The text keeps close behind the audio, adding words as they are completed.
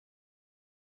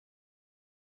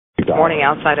morning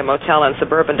outside a motel in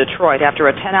suburban Detroit after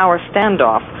a 10-hour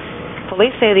standoff.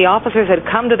 Police say the officers had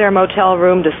come to their motel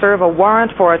room to serve a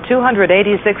warrant for a $286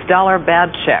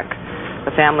 bad check.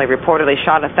 The family reportedly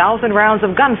shot 1,000 rounds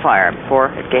of gunfire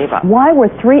before it gave up. Why were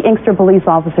 3 Inkster police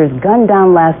officers gunned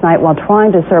down last night while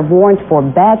trying to serve warrants for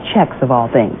bad checks, of all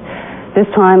things? This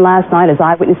time last night, as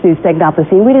Eyewitness News tagged out the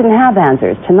scene, we didn't have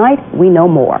answers. Tonight, we know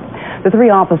more. The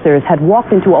 3 officers had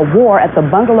walked into a war at the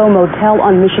Bungalow Motel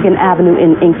on Michigan Avenue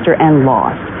in Inkster and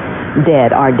lost.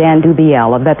 Dead are Dan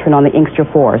Dubiel, a veteran on the Inkster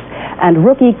force, and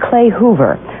rookie Clay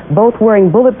Hoover. Both wearing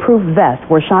bulletproof vests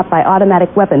were shot by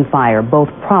automatic weapon fire.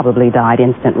 Both probably died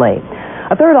instantly.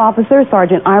 A 3rd officer,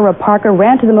 Sergeant Ira Parker,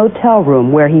 ran to the motel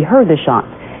room where he heard the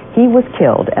shots. He was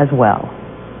killed as well.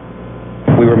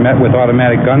 We were met with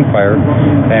automatic gunfire,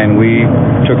 and we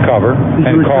took cover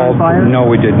and called. No,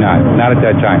 we did not. Not at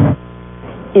that time.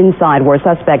 Inside were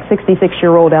suspect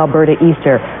 66-year-old Alberta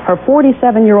Easter, her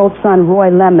 47-year-old son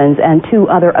Roy Lemons, and 2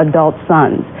 other adult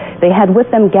sons. They had with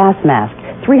them gas masks,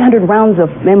 300 rounds of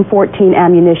M14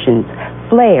 ammunition,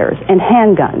 flares, and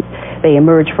handguns. They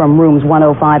emerged from rooms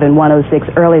 105 and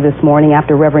 106 early this morning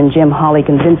after Reverend Jim Hawley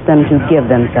convinced them to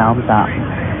give themselves up.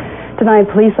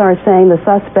 Tonight, police are saying the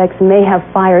suspects may have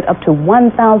fired up to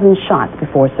 1,000 shots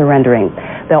before surrendering.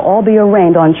 They'll all be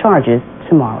arraigned on charges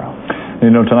tomorrow. You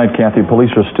know, tonight, Kathy,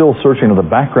 police are still searching into the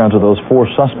backgrounds of those 4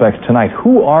 suspects tonight.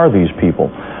 Who are these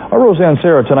people? Our Roseanne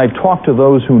Sarah tonight talked to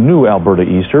those who knew Alberta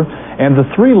Easter and the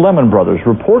 3 Lemon brothers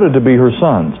reported to be her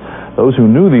sons. Those who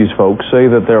knew these folks say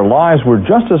that their lives were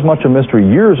just as much a mystery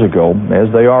years ago as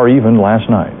they are even last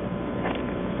night.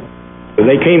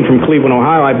 They came from Cleveland,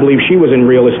 Ohio. I believe she was in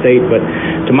real estate, but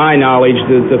to my knowledge,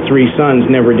 the 3 sons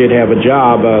never did have a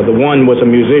job. The one was a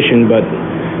musician, but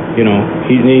you know,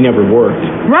 he never worked.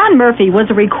 Ron Murphy was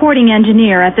a recording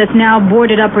engineer at this now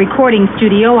boarded-up recording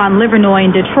studio on Livernois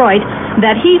in Detroit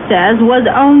that he says was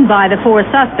owned by the 4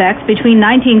 suspects between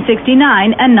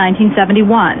 1969 and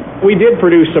 1971. We did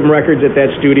produce some records at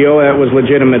that studio. That was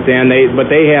legitimate then. But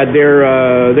they had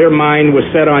their mind was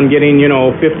set on getting, you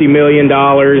know, $50 million,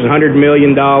 $100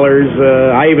 million.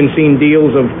 I even seen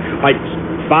deals of like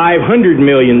 $500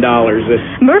 million.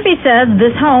 Murphy says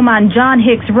this home on John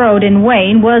Hicks Road in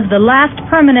Wayne was the last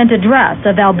permanent address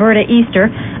of Alberta Easter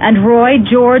and Roy,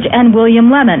 George, and William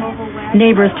Lemon.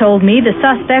 Neighbors told me the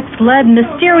suspects led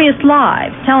mysterious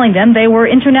lives, telling them they were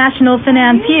international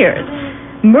financiers.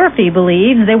 Murphy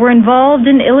believes they were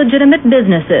involved in illegitimate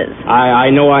businesses.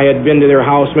 I know I had been to their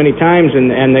house many times,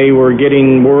 and they were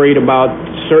getting worried about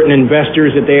certain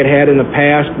investors that they had in the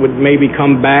past would maybe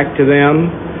come back to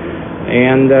them.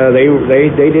 And they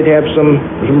did have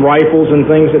some rifles and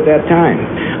things at that time.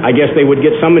 I guess they would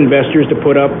get some investors to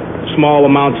put up small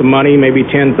amounts of money, maybe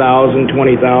 $10,000, $20,000,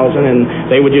 and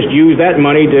they would just use that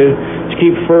money to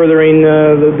keep furthering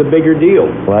the bigger deal.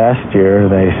 Last year,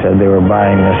 they said they were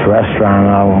buying this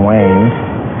restaurant out in Wayne,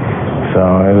 so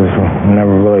I was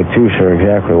never really too sure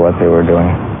exactly what they were doing.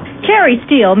 Terry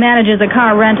Steele manages a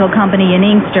car rental company in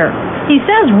Inkster. He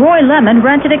says Roy Lemon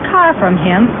rented a car from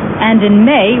him and in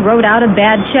May wrote out a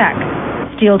bad check.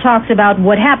 Steele talks about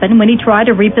what happened when he tried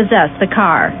to repossess the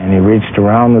car. And he reached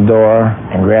around the door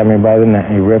and grabbed me by the neck.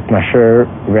 He ripped my shirt,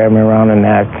 grabbed me around the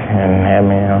neck, and had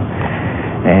me,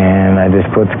 and I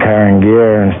just put the car in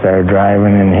gear and started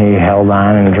driving, and he held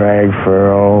on and dragged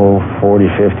for, 40,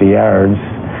 50 yards.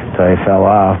 So he fell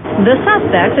off. The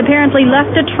suspects apparently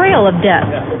left a trail of death.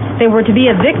 They were to be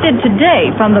evicted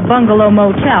today from the Bungalow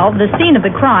Motel, the scene of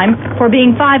the crime, for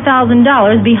being $5,000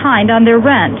 behind on their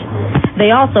rent.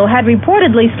 They also had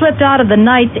reportedly slipped out of the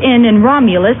Knights Inn in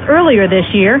Romulus earlier this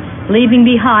year, leaving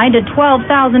behind a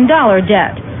 $12,000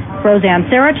 debt. Roseanne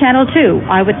Sarah, Channel 2,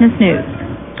 Eyewitness News.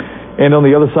 And on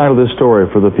the other side of this story,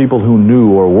 for the people who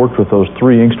knew or worked with those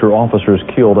 3 Inkster officers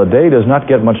killed, a day does not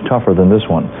get much tougher than this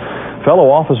one.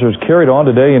 Fellow officers carried on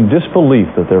today in disbelief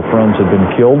that their friends had been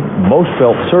killed. Most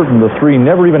felt certain the 3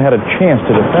 never even had a chance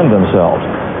to defend themselves.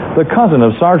 The cousin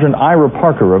of Sergeant Ira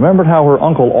Parker remembered how her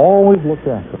uncle always looked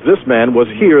after her. This man was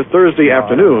here Thursday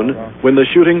afternoon when the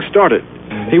shooting started.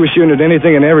 He was shooting at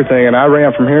anything and everything, and I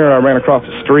ran from here, and I ran across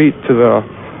the street to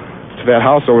that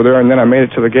house over there, and then I made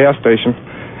it to the gas station,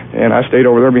 and I stayed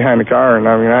over there behind the car, and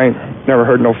I ain't never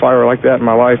heard no fire like that in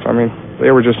my life. They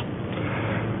were just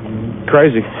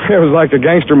crazy. It was like a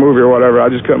gangster movie or whatever. I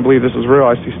just couldn't believe this was real.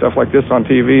 I see stuff like this on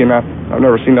TV, and I've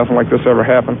never seen nothing like this ever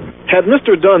happen. Had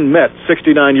Mr. Dunn met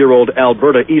 69-year-old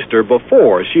Alberta Easter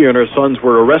before she and her sons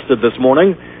were arrested this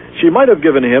morning, she might have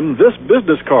given him this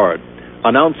business card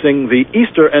announcing the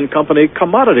Easter & Company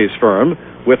Commodities firm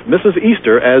with Mrs.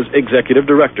 Easter as executive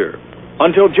director.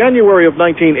 Until January of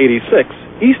 1986,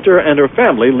 Easter and her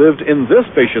family lived in this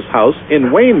spacious house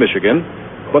in Wayne, Michigan,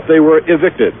 but they were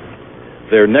evicted.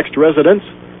 Their next residence,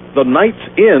 the Knights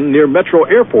Inn near Metro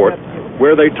Airport,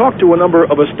 where they talked to a number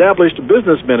of established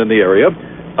businessmen in the area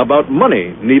about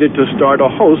money needed to start a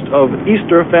host of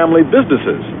Easter family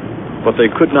businesses, but they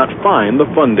could not find the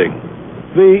funding.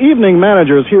 The evening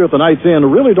managers here at the Knights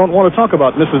Inn really don't want to talk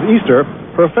about Mrs. Easter,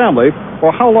 her family,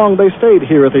 or how long they stayed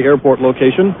here at the airport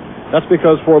location. That's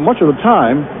because for much of the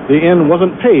time, the inn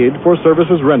wasn't paid for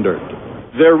services rendered.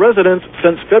 Their residence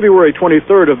since February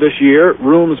 23rd of this year,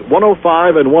 rooms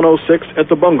 105 and 106 at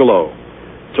the Bungalow.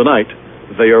 Tonight,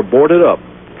 they are boarded up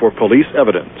for police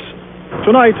evidence.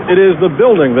 Tonight, it is the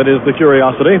building that is the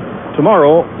curiosity.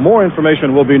 Tomorrow, more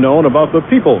information will be known about the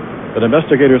people that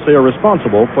investigators say are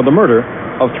responsible for the murder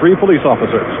of 3 police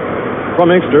officers.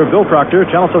 From Inkster, Bill Proctor,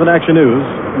 Channel 7 Action News,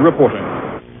 reporting.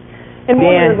 And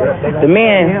then the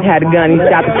man had a gun, he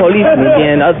shot the policeman,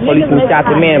 then the other policeman shot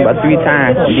the man about 3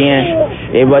 times, and then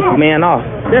they rushed the man off.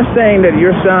 They're saying that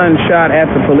your son shot at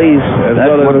the police as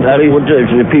well as That's what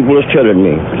the people is telling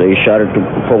me. They shot at the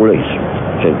police.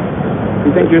 So,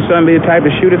 you think your son be the type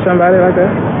to shoot at somebody like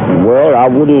that? well, I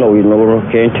wouldn't know,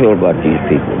 can't tell about these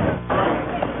people.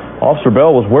 Officer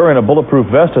Bell was wearing a bulletproof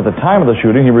vest at the time of the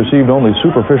shooting. He received only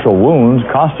superficial wounds.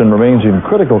 Costin remains in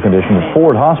critical condition at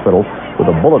Ford Hospital with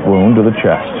a bullet wound to the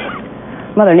chest.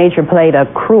 Mother Nature played a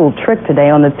cruel trick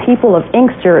today on the people of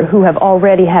Inkster who have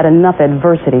already had enough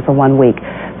adversity for 1 week.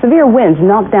 Severe winds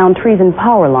knocked down trees and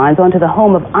power lines onto the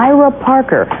home of Ira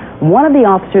Parker, one of the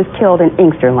officers killed in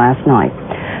Inkster last night.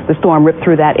 The storm ripped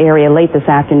through that area late this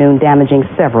afternoon, damaging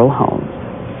several homes.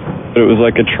 It was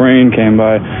like a train came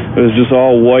by. It was just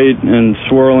all white and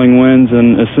swirling winds,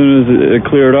 and as soon as it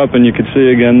cleared up and you could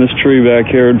see again, this tree back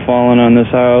here had fallen on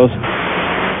this house.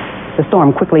 The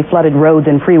storm quickly flooded roads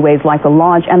and freeways like the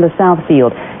Lodge and the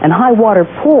Southfield, and high water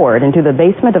poured into the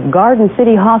basement of Garden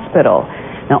City Hospital.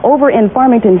 Now, over in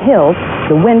Farmington Hills,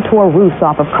 the wind tore roofs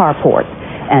off of carports,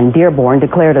 and Dearborn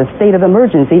declared a state of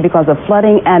emergency because of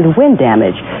flooding and wind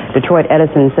damage. Detroit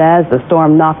Edison says the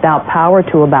storm knocked out power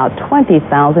to about 20,000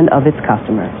 of its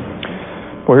customers.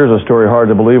 Well, here's a story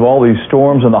hard to believe. All these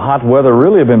storms and the hot weather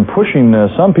really have been pushing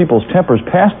some people's tempers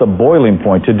past the boiling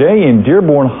point. Today in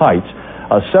Dearborn Heights,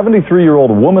 a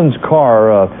 73-year-old woman's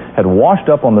car had washed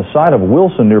up on the side of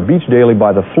Wilson near Beach Daily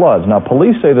by the floods. Now,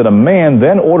 police say that a man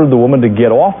then ordered the woman to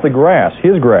get off the grass,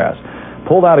 his grass,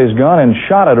 pulled out his gun and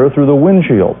shot at her through the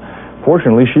windshield.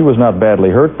 Fortunately, she was not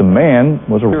badly hurt. The man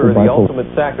was arrested. The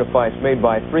ultimate sacrifice made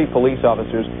by 3 police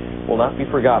officers will not be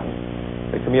forgotten.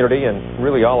 The community and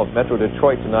really all of Metro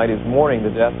Detroit tonight is mourning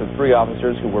the death of 3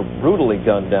 officers who were brutally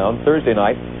gunned down Thursday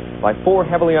night by 4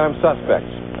 heavily armed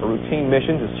suspects. A routine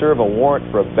mission to serve a warrant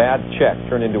for a bad check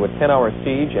turned into a 10-hour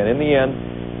siege, and in the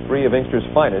end, 3 of Inkster's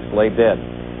finest lay dead.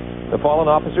 The fallen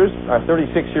officers are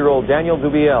 36-year-old Daniel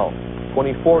Dubiel,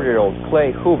 24-year-old Clay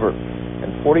Hoover,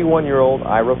 and 41-year-old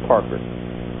Ira Parker.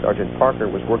 Sergeant Parker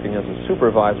was working as a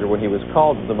supervisor when he was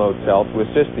called to the motel to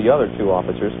assist the other 2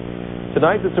 officers.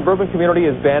 Tonight, the suburban community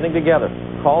is banding together.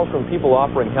 Calls from people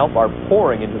offering help are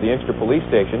pouring into the Inkster police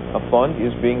station. A fund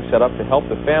is being set up to help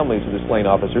the families of the slain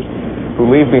officers,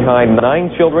 who leave behind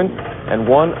 9 children and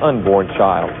 1 unborn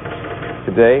child.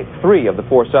 Today, 3 of the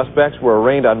 4 suspects were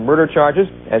arraigned on murder charges.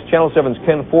 As Channel 7's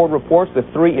Ken Ford reports, the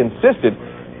 3 insisted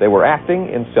they were acting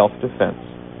in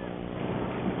self-defense.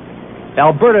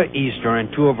 Alberta Easter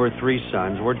and 2 of her 3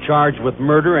 sons were charged with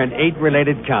murder and 8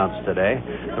 related counts today.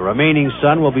 The remaining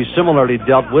son will be similarly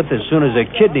dealt with as soon as a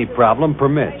kidney problem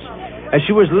permits. As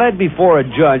she was led before a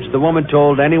judge, the woman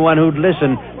told anyone who'd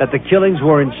listen that the killings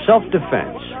were in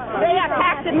self-defense. They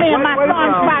attacked me and my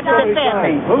son tried to defend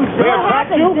me. Who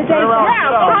attacked you?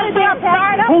 How did they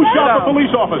start up? Who shot the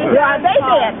police officer? Yeah, they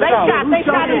did. They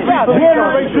shot each other. Where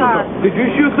did they shoot them? Did you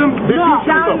shoot them? Did you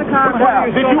shoot them?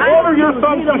 Did you order your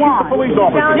sons to shoot the police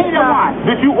officer? Neither one.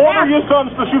 Did you order your sons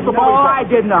to shoot the police officer? No, I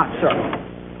did not, sir.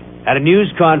 At a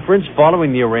news conference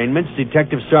following the arraignments,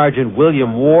 Detective Sergeant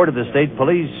William Ward of the state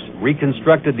police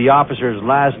reconstructed the officers'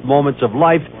 last moments of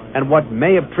life and what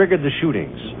may have triggered the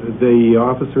shootings. The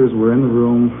officers were in the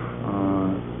room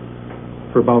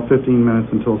for about 15 minutes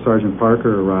until Sergeant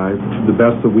Parker arrived. The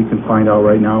best that we can find out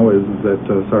right now is that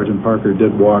Sergeant Parker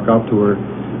did walk up to her,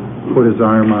 put his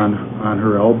arm on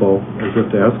her elbow as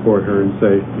if to escort her and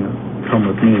say,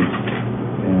 come with me.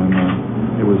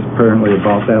 And it was apparently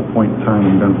about that point in time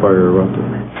when gunfire erupted.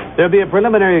 There'll be a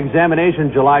preliminary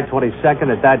examination July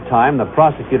 22nd. At that time, the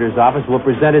prosecutor's office will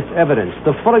present its evidence.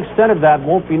 The full extent of that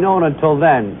won't be known until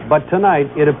then, but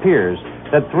tonight it appears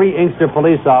that 3 Inkster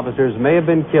police officers may have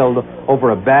been killed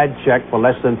over a bad check for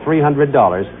less than $300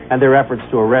 and their efforts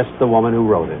to arrest the woman who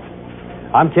wrote it.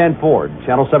 I'm Ken Ford,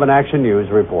 Channel 7 Action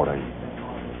News reporting.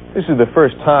 This is the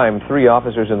first time 3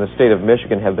 officers in the state of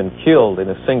Michigan have been killed in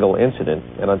a single incident,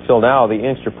 and until now, the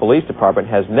Inkster Police Department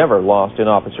has never lost an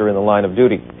officer in the line of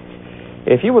duty.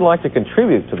 If you would like to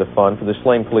contribute to the fund for the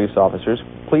slain police officers,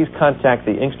 please contact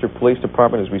the Inkster Police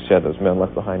Department. As we said, those men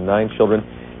left behind 9 children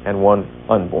and 1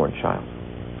 unborn child.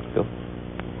 Bill?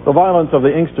 The violence of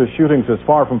the Inkster shootings is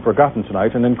far from forgotten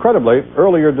tonight, and incredibly,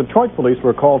 earlier Detroit police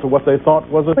were called to what they thought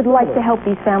was a... Would like to help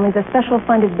these families. A special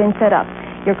fund has been set up.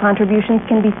 Your contributions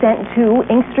can be sent to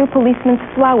Inkster Policeman's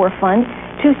Flower Fund,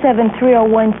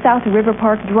 27301 South River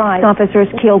Park Drive. Officers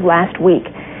killed last week.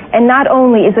 And not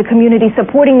only is the community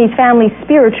supporting these families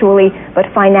spiritually, but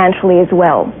financially as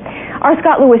well. Our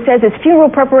Scott Lewis says as funeral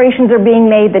preparations are being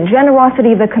made, the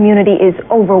generosity of the community is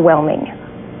overwhelming.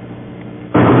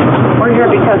 We're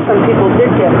here because some people did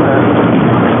get hurt.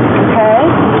 Okay?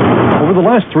 Over the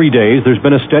last 3 days, there's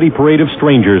been a steady parade of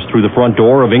strangers through the front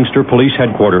door of Inkster Police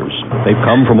Headquarters. They've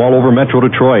come from all over Metro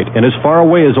Detroit and as far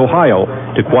away as Ohio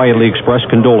to quietly express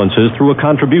condolences through a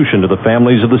contribution to the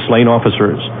families of the slain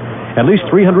officers. At least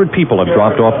 300 people have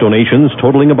dropped off donations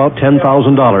totaling about $10,000,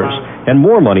 and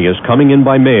more money is coming in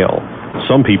by mail.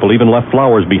 Some people even left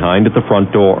flowers behind at the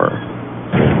front door.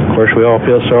 Of course, we all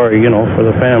feel sorry, for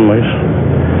the families.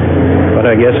 But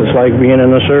I guess it's like being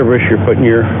in the service. You're putting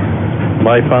your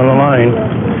life on the line,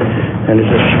 and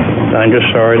I'm just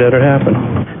sorry that it happened.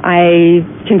 I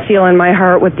can feel in my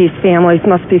heart what these families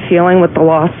must be feeling with the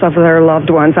loss of their loved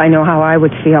ones. I know how I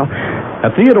would feel.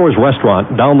 At Theodore's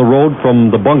restaurant, down the road from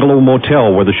the Bungalow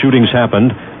Motel where the shootings happened,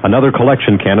 another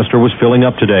collection canister was filling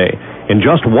up today. In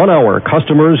just 1 hour,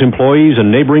 customers, employees,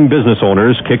 and neighboring business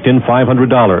owners kicked in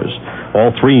 $500. All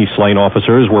 3 slain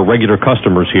officers were regular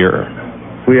customers here.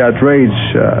 We outraged.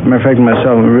 Matter of fact,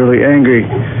 myself, I'm really angry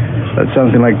that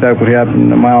something like that would happen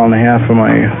a mile and a half from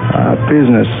my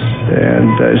business,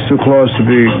 and it's too close to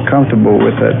be comfortable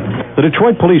with it. The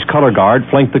Detroit Police Color Guard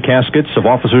flanked the caskets of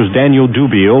officers Daniel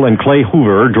Dubiel and Clay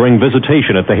Hoover during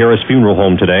visitation at the Harris Funeral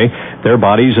Home today. Their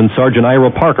bodies and Sergeant Ira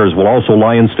Parker's will also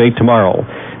lie in state tomorrow.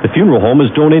 The funeral home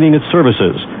is donating its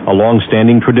services, a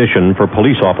long-standing tradition for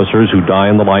police officers who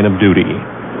die in the line of duty.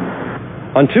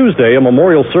 On Tuesday, a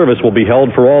memorial service will be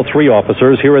held for all 3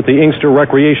 officers here at the Inkster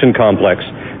Recreation Complex.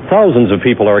 Thousands of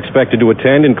people are expected to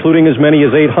attend, including as many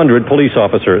as 800 police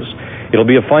officers. It'll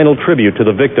be a final tribute to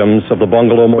the victims of the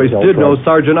Bungalow Motel. We did know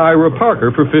Sergeant Ira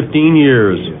Parker for 15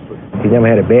 years. He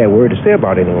never had a bad word to say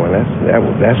about anyone.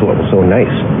 That's what was so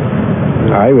nice.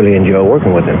 I really enjoy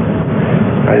working with him.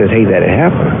 I just hate that it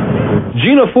happened.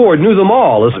 Gina Ford knew them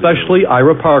all, especially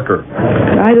Ira Parker.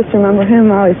 I just remember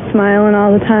him always smiling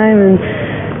all the time and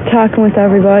talking with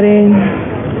everybody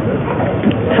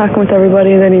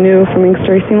that he knew from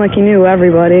Inkster. He seemed like he knew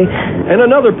everybody. And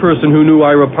another person who knew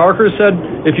Ira Parker said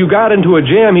if you got into a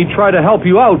jam, he'd try to help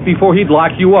you out before he'd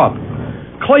lock you up.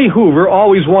 Clay Hoover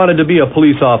always wanted to be a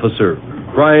police officer.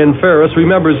 Brian Ferris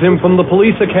remembers him from the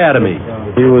police academy.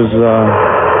 He was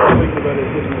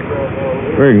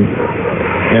very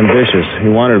ambitious. He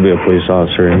wanted to be a police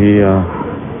officer. He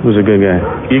was a good guy.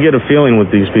 You get a feeling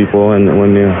with these people and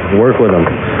when you work with them.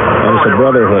 And it's a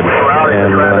brotherhood.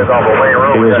 And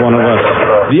he was one of us.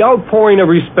 The outpouring of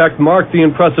respect marked the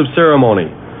impressive ceremony.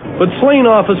 But slain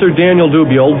officer Daniel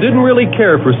Dubiel didn't really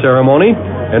care for ceremony,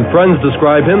 and friends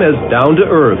describe him as down to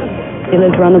earth. He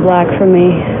lived around the block from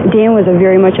me. Dan was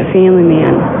very much a family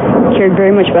man. Cared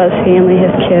very much about his family,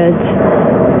 his kids.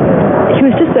 He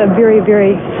was just a very,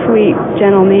 very sweet,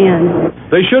 gentle man.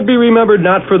 They should be remembered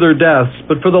not for their deaths,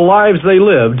 but for the lives they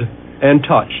lived and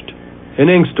touched. In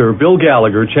Inkster, Bill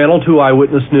Gallagher, Channel 2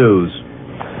 Eyewitness News.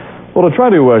 Well, to try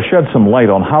to shed some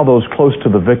light on how those close to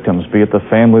the victims, be it the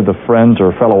family, the friends,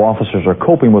 or fellow officers, are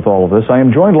coping with all of this, I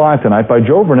am joined live tonight by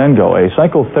Joe Vernengo, a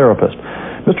psychotherapist.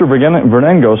 Mr.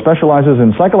 Vernengo specializes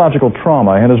in psychological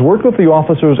trauma and has worked with the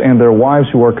officers and their wives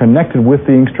who are connected with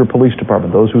the Inkster Police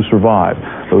Department, those who survived,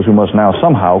 those who must now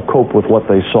somehow cope with what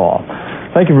they saw.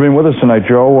 Thank you for being with us tonight,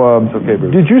 Joe. Okay,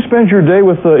 Bruce. Did you spend your day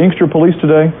with Inkster Police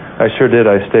today? I sure did.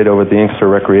 I stayed over at the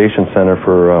Inkster Recreation Center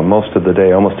for most of the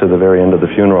day, almost to the very end of the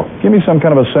funeral. Give me some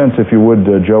kind of a sense, if you would,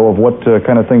 Joe, of what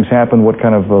kind of things happened, what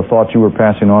kind of thoughts you were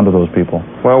passing on to those people.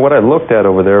 Well, what I looked at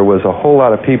over there was a whole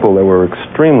lot of people that were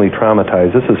extremely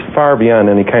traumatized. This is far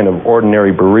beyond any kind of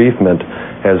ordinary bereavement,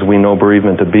 as we know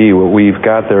bereavement to be. What we've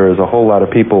got there is a whole lot of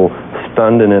people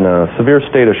stunned and in a severe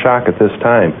state of shock at this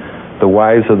time. The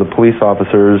wives of the police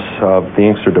officers of the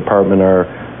Inkster Department are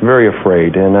very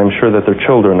afraid, and I'm sure that their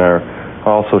children are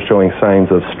also showing signs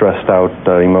of stressed out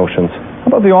emotions.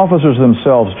 How about the officers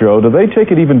themselves, Joe? Do they take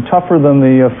it even tougher than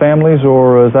the families,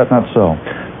 or is that not so?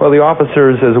 Well, the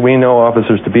officers, as we know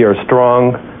officers to be, are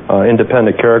strong,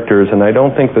 independent characters, and I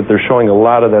don't think that they're showing a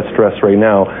lot of that stress right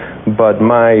now. But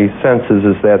my sense is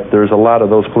that there's a lot of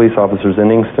those police officers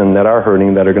in Inkster that are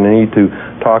hurting, that are going to need to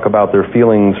talk about their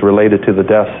feelings related to the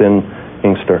deaths in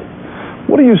Inkster.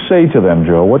 What do you say to them,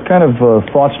 Joe? What kind of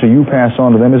thoughts do you pass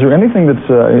on to them? Is there anything that's,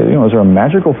 is there a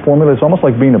magical formula? It's almost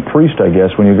like being a priest, I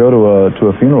guess, when you go to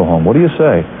a funeral home. What do you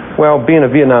say? Well, being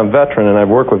a Vietnam veteran, and I've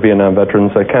worked with Vietnam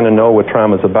veterans, I kind of know what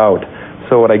trauma's about.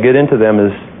 So what I get into them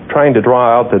is trying to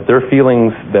draw out that their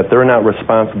feelings, that they're not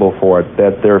responsible for it,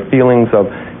 that their feelings of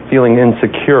feeling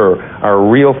insecure are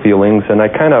real feelings, and I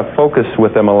kind of focus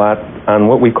with them a lot on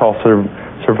what we call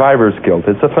survivor's guilt.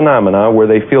 It's a phenomenon where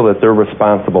they feel that they're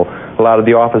responsible. A lot of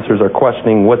the officers are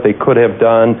questioning what they could have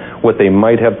done, what they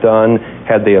might have done,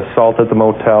 had they assaulted the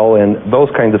motel, and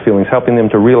those kinds of feelings, helping them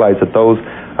to realize that those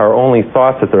are only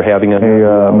thoughts that they're having. They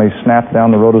may snap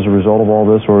down the road as a result of all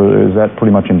this, or is that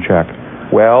pretty much in check?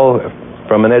 Well,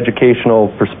 from an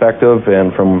educational perspective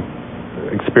and from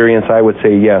experience, I would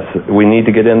say yes. We need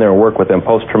to get in there and work with them.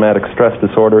 Post-traumatic stress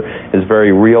disorder is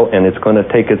very real, and it's going to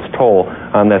take its toll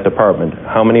on that department.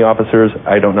 How many officers?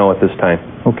 I don't know at this time.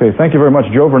 Okay, thank you very much.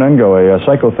 Joe Vernengo, a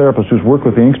psychotherapist who's worked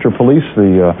with the Inkster police,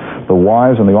 the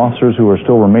wives and the officers who are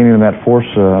still remaining in that force.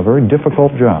 A very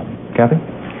difficult job. Kathy?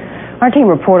 Our team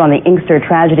report on the Inkster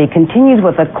tragedy continues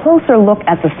with a closer look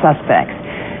at the suspects.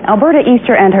 Alberta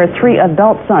Easter and her 3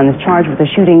 adult sons charged with the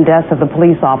shooting deaths of the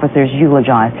police officers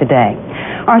eulogized today.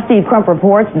 Our Steve Crump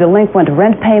reports delinquent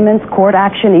rent payments, court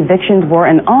action, evictions were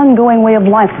an ongoing way of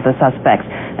life for the suspects,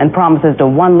 and promises to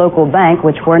one local bank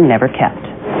which were never kept.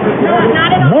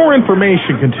 More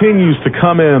information continues to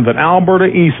come in that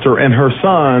Alberta Easter and her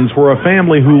sons were a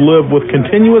family who lived with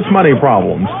continuous money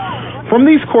problems. From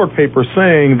these court papers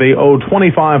saying they owed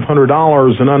 $2,500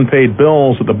 in unpaid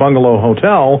bills at the Bungalow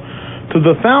Hotel, to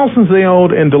the thousands they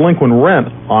owed in delinquent rent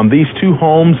on these 2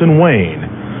 homes in Wayne.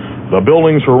 The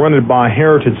buildings were rented by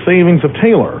Heritage Savings of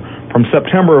Taylor from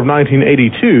September of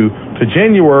 1982 to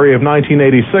January of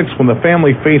 1986 when the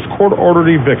family faced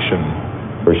court-ordered eviction.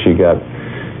 She got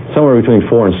somewhere between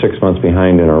 4 and 6 months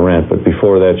behind in her rent, but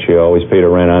before that she always paid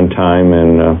her rent on time,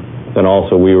 and then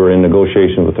also we were in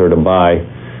negotiations with her to buy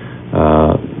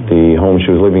the home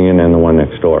she was living in and the one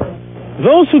next door.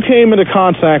 Those who came into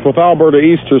contact with Alberta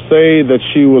Easter say that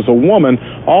she was a woman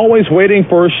always waiting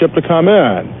for a ship to come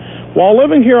in. While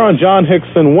living here on John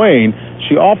Hickson Wayne,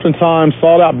 she oftentimes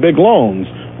sought out big loans,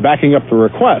 backing up the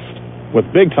request with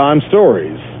big-time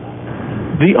stories.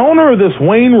 The owner of this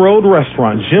Wayne Road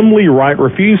restaurant, Jim Lee Wright,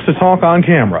 refused to talk on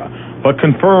camera, but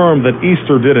confirmed that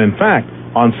Easter did, in fact,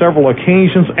 on several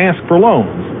occasions ask for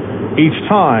loans. Each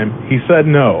time, he said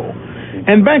no.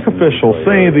 And bank officials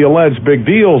say the alleged big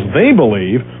deals, they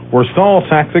believe, were stall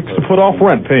tactics to put off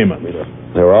rent payments.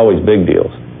 There were always big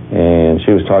deals, and she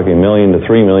was talking $1 million to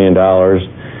 $3 million.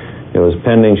 It was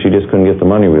pending. She just couldn't get the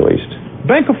money released.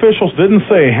 Bank officials didn't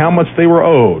say how much they were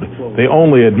owed. They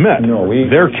only admit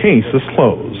their case is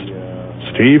closed.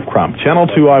 Steve Crump, Channel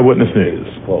 2 Eyewitness News.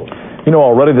 You know,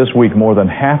 already this week, more than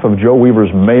half of Joe Weaver's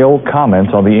male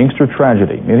comments on the Inkster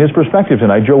tragedy. In his perspective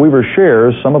tonight, Joe Weaver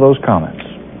shares some of those comments.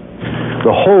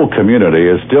 The whole community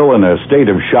is still in a state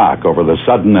of shock over the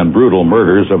sudden and brutal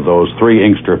murders of those 3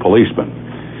 Inkster policemen.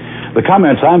 The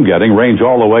comments I'm getting range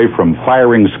all the way from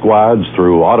firing squads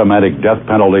through automatic death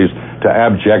penalties to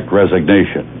abject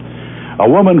resignation. A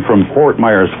woman from Fort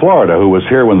Myers, Florida, who was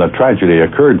here when the tragedy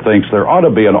occurred, thinks there ought to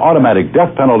be an automatic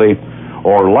death penalty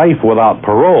or life without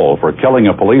parole for killing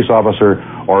a police officer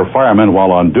or fireman while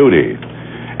on duty.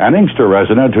 An Inkster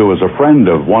resident who is a friend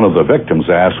of one of the victims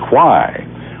asked why.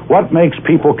 What makes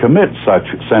people commit such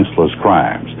senseless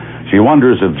crimes? She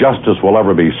wonders if justice will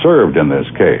ever be served in this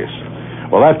case.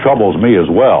 Well, that troubles me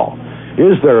as well.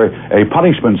 Is there a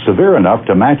punishment severe enough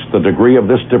to match the degree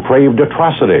of this depraved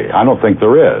atrocity? I don't think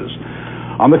there is.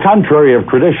 On the contrary, if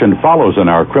tradition follows in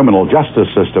our criminal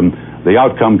justice system, the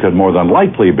outcome could more than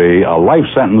likely be a life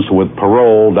sentence with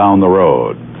parole down the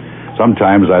road.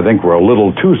 Sometimes I think we're a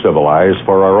little too civilized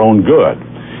for our own good.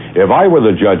 If I were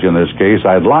the judge in this case,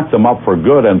 I'd lock them up for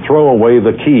good and throw away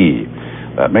the key.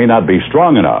 That may not be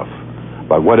strong enough,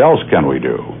 but what else can we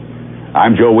do?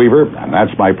 I'm Joe Weaver, and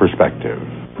that's my perspective.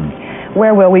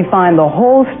 Where will we find the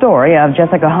whole story of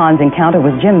Jessica Hahn's encounter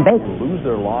with Jim Baker? Lose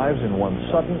their lives in one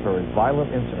sudden, very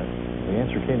violent incident. The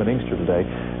answer came in Inkster today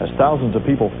as thousands of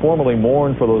people formally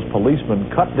mourn for those policemen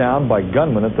cut down by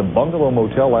gunmen at the Bungalow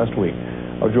Motel last week.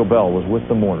 Our Joe Bell was with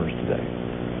the mourners today.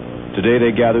 Today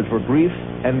they gathered for grief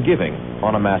and giving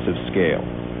on a massive scale.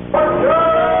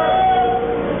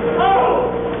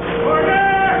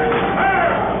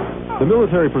 The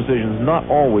military precision is not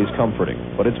always comforting,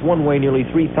 but it's one way nearly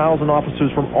 3,000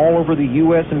 officers from all over the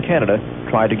U.S. and Canada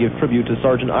tried to give tribute to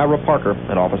Sergeant Ira Parker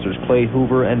and Officers Clay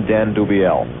Hoover and Dan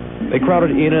Dubiel. They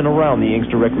crowded in and around the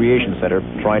Inkster Recreation Center,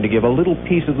 trying to give a little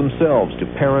piece of themselves to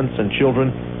parents and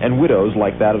children and widows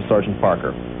like that of Sergeant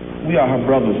Parker. We are her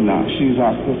brothers now. She's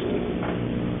our sister.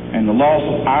 And the loss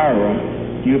of Ira,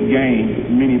 you've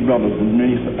gained many brothers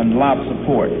and a lot of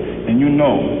support. And you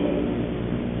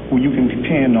know who you can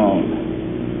depend on.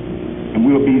 And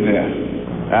we'll be there.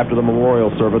 After the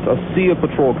memorial service, a sea of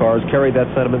patrol cars carried that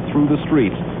sentiment through the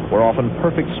streets, where often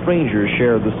perfect strangers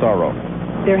shared the sorrow.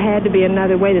 There had to be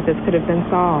another way that this could have been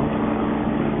solved.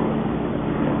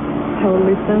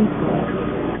 Totally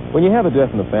senseless. When you have a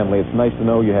death in the family, it's nice to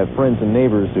know you have friends and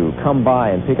neighbors who come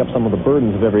by and pick up some of the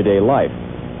burdens of everyday life.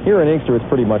 Here in Inkster, it's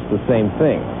pretty much the same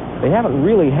thing. They haven't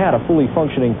really had a fully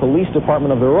functioning police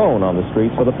department of their own on the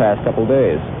streets for the past couple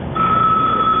days.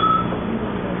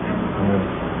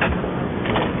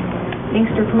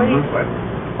 Inkster Police.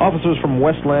 Officers from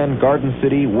Westland, Garden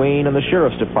City, Wayne, and the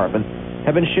Sheriff's Department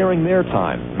have been sharing their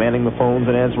time, manning the phones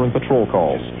and answering patrol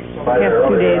calls. I have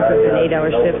 2 days of an 8-hour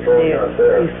shift. They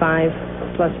do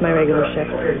 5 plus my regular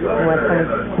shift in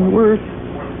Westland. We're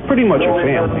pretty much a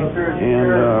family,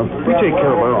 and we take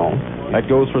care of our own.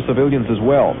 That goes for civilians as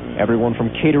well. Everyone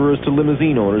from caterers to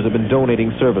limousine owners have been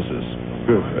donating services.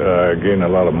 Getting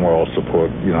a lot of moral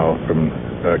support, from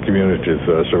communities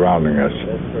surrounding us.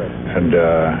 And,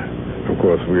 of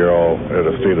course, we are all at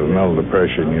a state of mental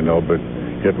depression, but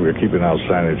yet we're keeping our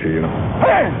sanity,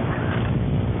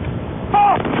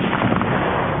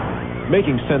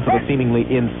 Making sense of a seemingly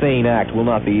insane act will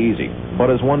not be easy.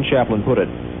 But as one chaplain put it,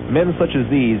 men such as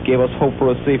these gave us hope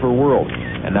for a safer world.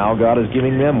 And now God is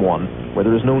giving them one, where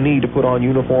there is no need to put on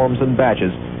uniforms and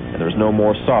badges, and there's no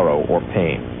more sorrow or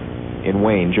pain. In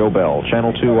Wayne, Joe Bell,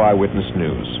 Channel 2 Eyewitness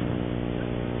News.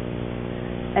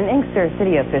 An Inkster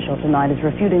city official tonight is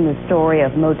refuting the story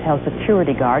of Motel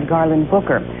security guard Garland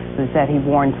Booker, who said he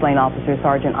warned slain officer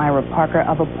Sergeant Ira Parker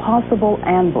of a possible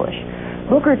ambush.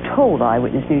 Booker told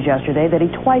Eyewitness News yesterday that he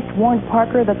twice warned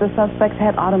Parker that the suspects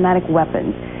had automatic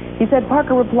weapons. He said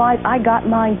Parker replied, "I got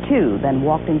mine too," then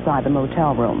walked inside the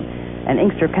motel room. An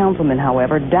Inkster councilman,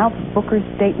 however, doubts Booker's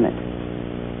statement.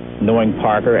 Knowing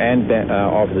Parker and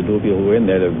Officer Dubiel, who were in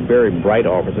there, they're very bright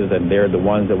officers, and they're the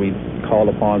ones that we call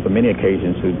upon for many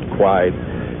occasions to quiet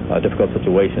difficult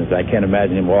situations. I can't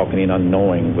imagine him walking in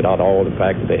unknowing without all the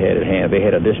facts that they had at hand. If they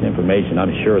had additional information,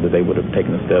 I'm sure that they would have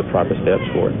taken the proper steps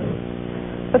for it.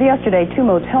 But yesterday, 2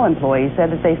 motel employees said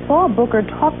that they saw Booker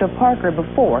talk to Parker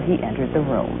before he entered the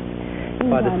room.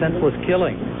 By the senseless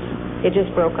killing. It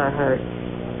just broke our heart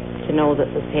to know that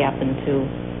this happened to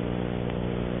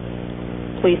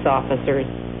police officers.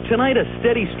 Tonight, a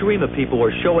steady stream of people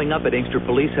are showing up at Inkster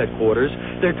Police Headquarters.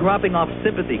 They're dropping off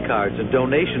sympathy cards and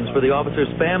donations for the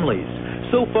officers' families.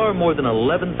 So far, more than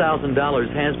 $11,000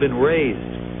 has been raised.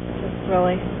 This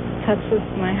really touches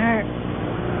my heart.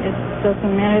 It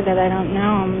doesn't matter that I don't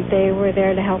know them. They were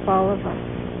there to help all of us.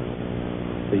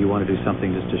 So you want to do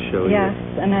something just to show you? Yes,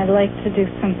 and I'd like to do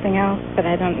something else, but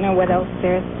I don't know what else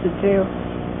there is to do.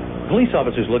 Police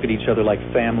officers look at each other like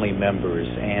family members,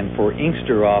 and for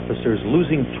Inkster officers,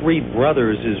 losing 3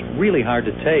 brothers is really hard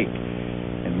to take.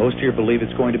 And most here believe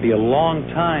it's going to be a long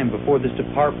time before this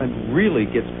department really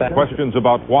gets back. Questions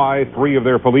about why 3 of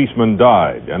their policemen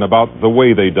died and about the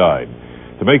way they died.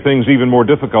 To make things even more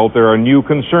difficult, there are new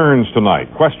concerns tonight.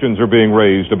 Questions are being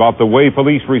raised about the way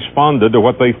police responded to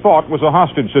what they thought was a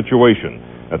hostage situation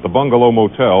at the Bungalow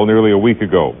Motel nearly a week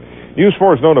ago. News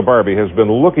 4's Nona Barbie has been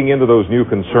looking into those new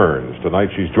concerns. Tonight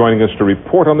she's joining us to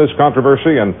report on this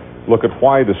controversy and look at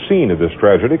why the scene of this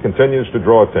tragedy continues to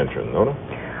draw attention. Nona?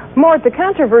 Mort, the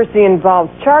controversy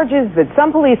involves charges that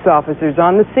some police officers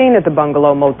on the scene at the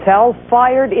Bungalow Motel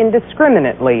fired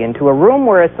indiscriminately into a room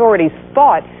where authorities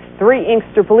thought 3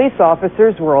 Inkster police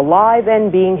officers were alive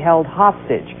and being held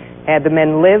hostage. Had the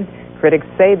men lived, critics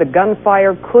say the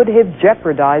gunfire could have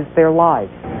jeopardized their lives.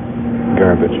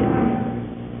 Garbage.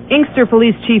 Inkster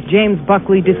Police Chief James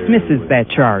Buckley dismisses that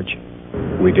charge.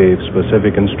 We gave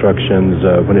specific instructions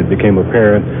when it became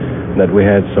apparent that we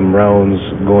had some rounds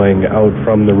going out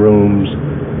from the rooms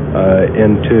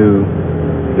into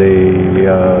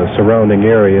the surrounding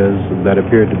areas that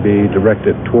appeared to be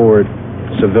directed toward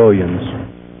civilians.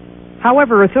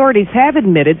 However, authorities have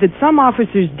admitted that some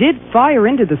officers did fire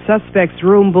into the suspect's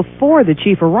room before the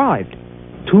chief arrived.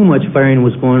 Too much firing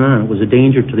was going on. It was a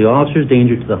danger to the officers,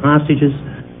 danger to the hostages.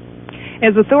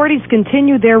 As authorities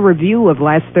continue their review of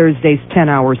last Thursday's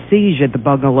 10-hour siege at the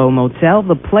Bungalow Motel,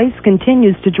 the place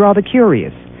continues to draw the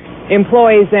curious.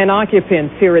 Employees and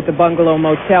occupants here at the Bungalow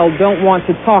Motel don't want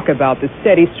to talk about the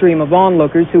steady stream of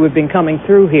onlookers who have been coming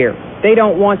through here. They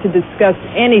don't want to discuss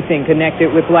anything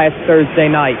connected with last Thursday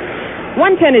night.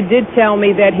 One tenant did tell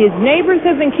me that his neighbors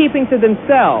have been keeping to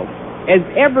themselves as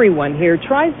everyone here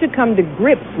tries to come to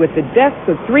grips with the deaths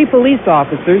of 3 police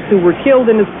officers who were killed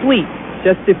in a suite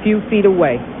just a few feet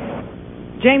away.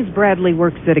 James Bradley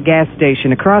works at a gas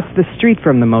station across the street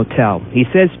from the motel. He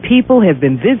says people have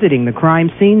been visiting the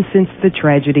crime scene since the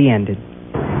tragedy ended.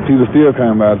 People still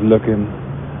come out looking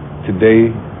today,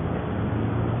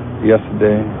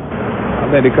 yesterday.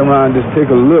 I think they come around and just take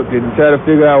a look and try to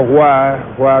figure out why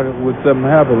would something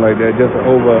happen like that, just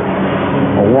over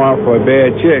a warrant for a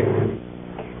bad check.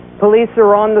 Police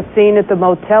are on the scene at the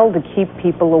motel to keep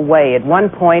people away. At one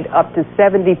point, up to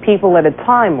 70 people at a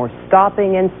time were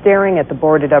stopping and staring at the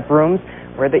boarded-up rooms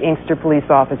where the Inkster police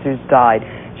officers died.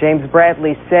 James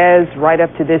Bradley says right up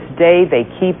to this day, they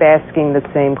keep asking the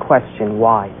same question,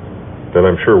 why? Then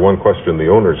I'm sure one question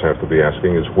the owners have to be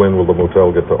asking is, when will the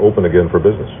motel get to open again for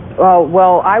business?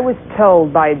 Well, I was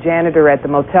told by a janitor at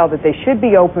the motel that they should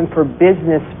be open for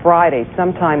business Friday,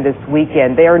 sometime this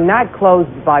weekend. They are not closed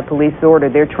by police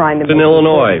order. They're trying to... In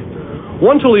Illinois.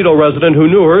 One Toledo resident who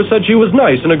knew her said she was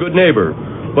nice and a good neighbor,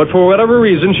 but for whatever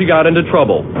reason she got into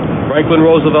trouble. Franklin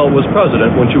Roosevelt was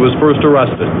president when she was first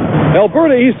arrested.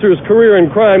 Alberta Easter's career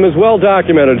in crime is well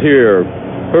documented here.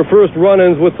 Her first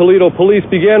run-ins with Toledo police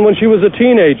began when she was a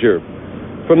teenager.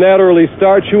 From that early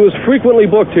start, she was frequently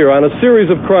booked here on a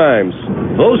series of crimes.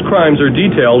 Those crimes are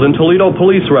detailed in Toledo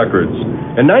police records.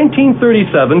 In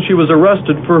 1937, she was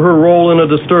arrested for her role in a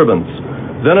disturbance,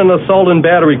 then an assault and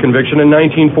battery conviction in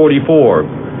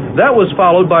 1944. That was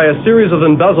followed by a series of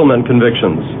embezzlement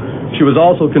convictions. She was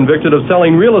also convicted of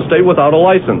selling real estate without a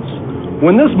license.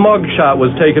 When this mug shot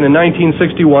was taken in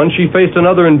 1961, she faced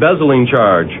another embezzling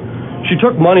charge. She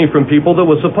took money from people that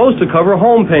was supposed to cover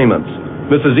home payments.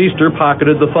 Mrs. Easter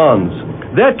pocketed the funds.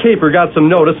 That caper got some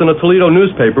notice in a Toledo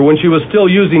newspaper when she was still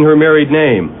using her married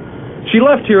name. She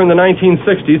left here in the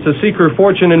 1960s to seek her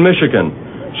fortune in Michigan.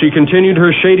 She continued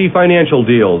her shady financial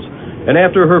deals. And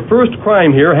after her first crime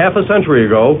here half a century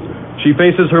ago, she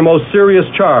faces her most serious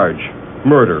charge,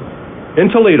 murder.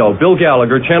 In Toledo, Bill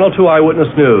Gallagher, Channel 2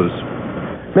 Eyewitness News.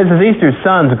 Mrs. Easter's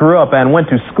sons grew up and went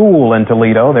to school in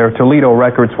Toledo. Their Toledo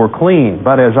records were clean,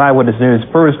 but as Eyewitness News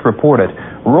first reported,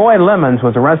 Roy Lemons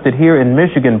was arrested here in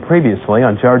Michigan previously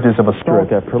on charges of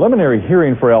assault. At that preliminary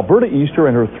hearing for Alberta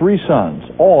Easter and her 3 sons,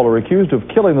 all are accused of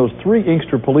killing those 3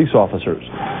 Inkster police officers.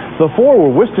 The 4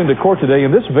 were whisked into court today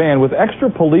in this van with extra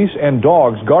police and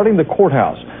dogs guarding the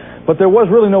courthouse. But there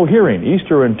was really no hearing.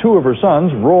 Easter and 2 of her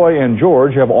sons, Roy and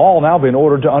George, have all now been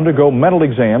ordered to undergo mental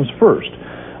exams first.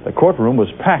 The courtroom was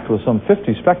packed with some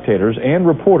 50 spectators and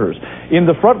reporters. In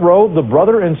the front row, the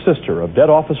brother and sister of dead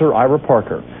officer Ira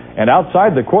Parker. And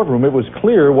outside the courtroom, it was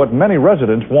clear what many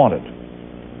residents wanted.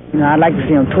 I'd like to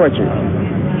see them tortured,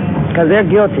 because they're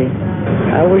guilty.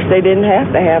 I wish they didn't have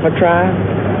to have a trial.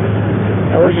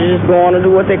 I wish they just go on and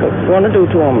do what they want to do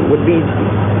to them. Would be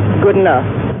good enough.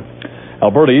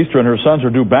 Alberta Easter and her sons are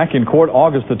due back in court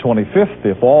August the 25th.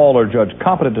 If all are judged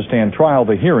competent to stand trial,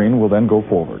 the hearing will then go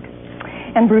forward.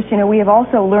 And Bruce, we have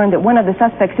also learned that one of the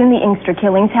suspects in the Inkster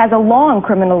killings has a long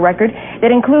criminal record that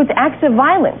includes acts of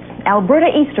violence. Alberta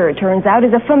Easter, it turns out,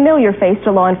 is a familiar face to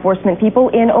law enforcement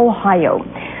people in Ohio.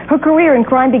 Her career in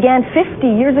crime began 50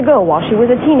 years ago while she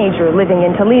was a teenager living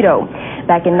in Toledo.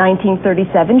 Back in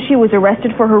 1937, she was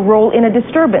arrested for her role in a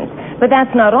disturbance. But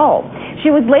that's not all. She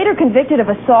was later convicted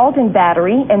of assault and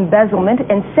battery, embezzlement,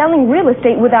 and selling real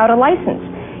estate without a license.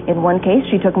 In one case,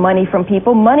 she took money from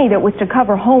people, money that was to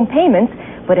cover home payments,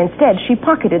 but instead she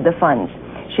pocketed the funds.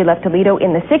 She left Toledo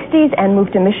in the 60s and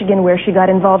moved to Michigan, where she got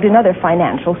involved in other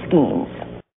financial schemes.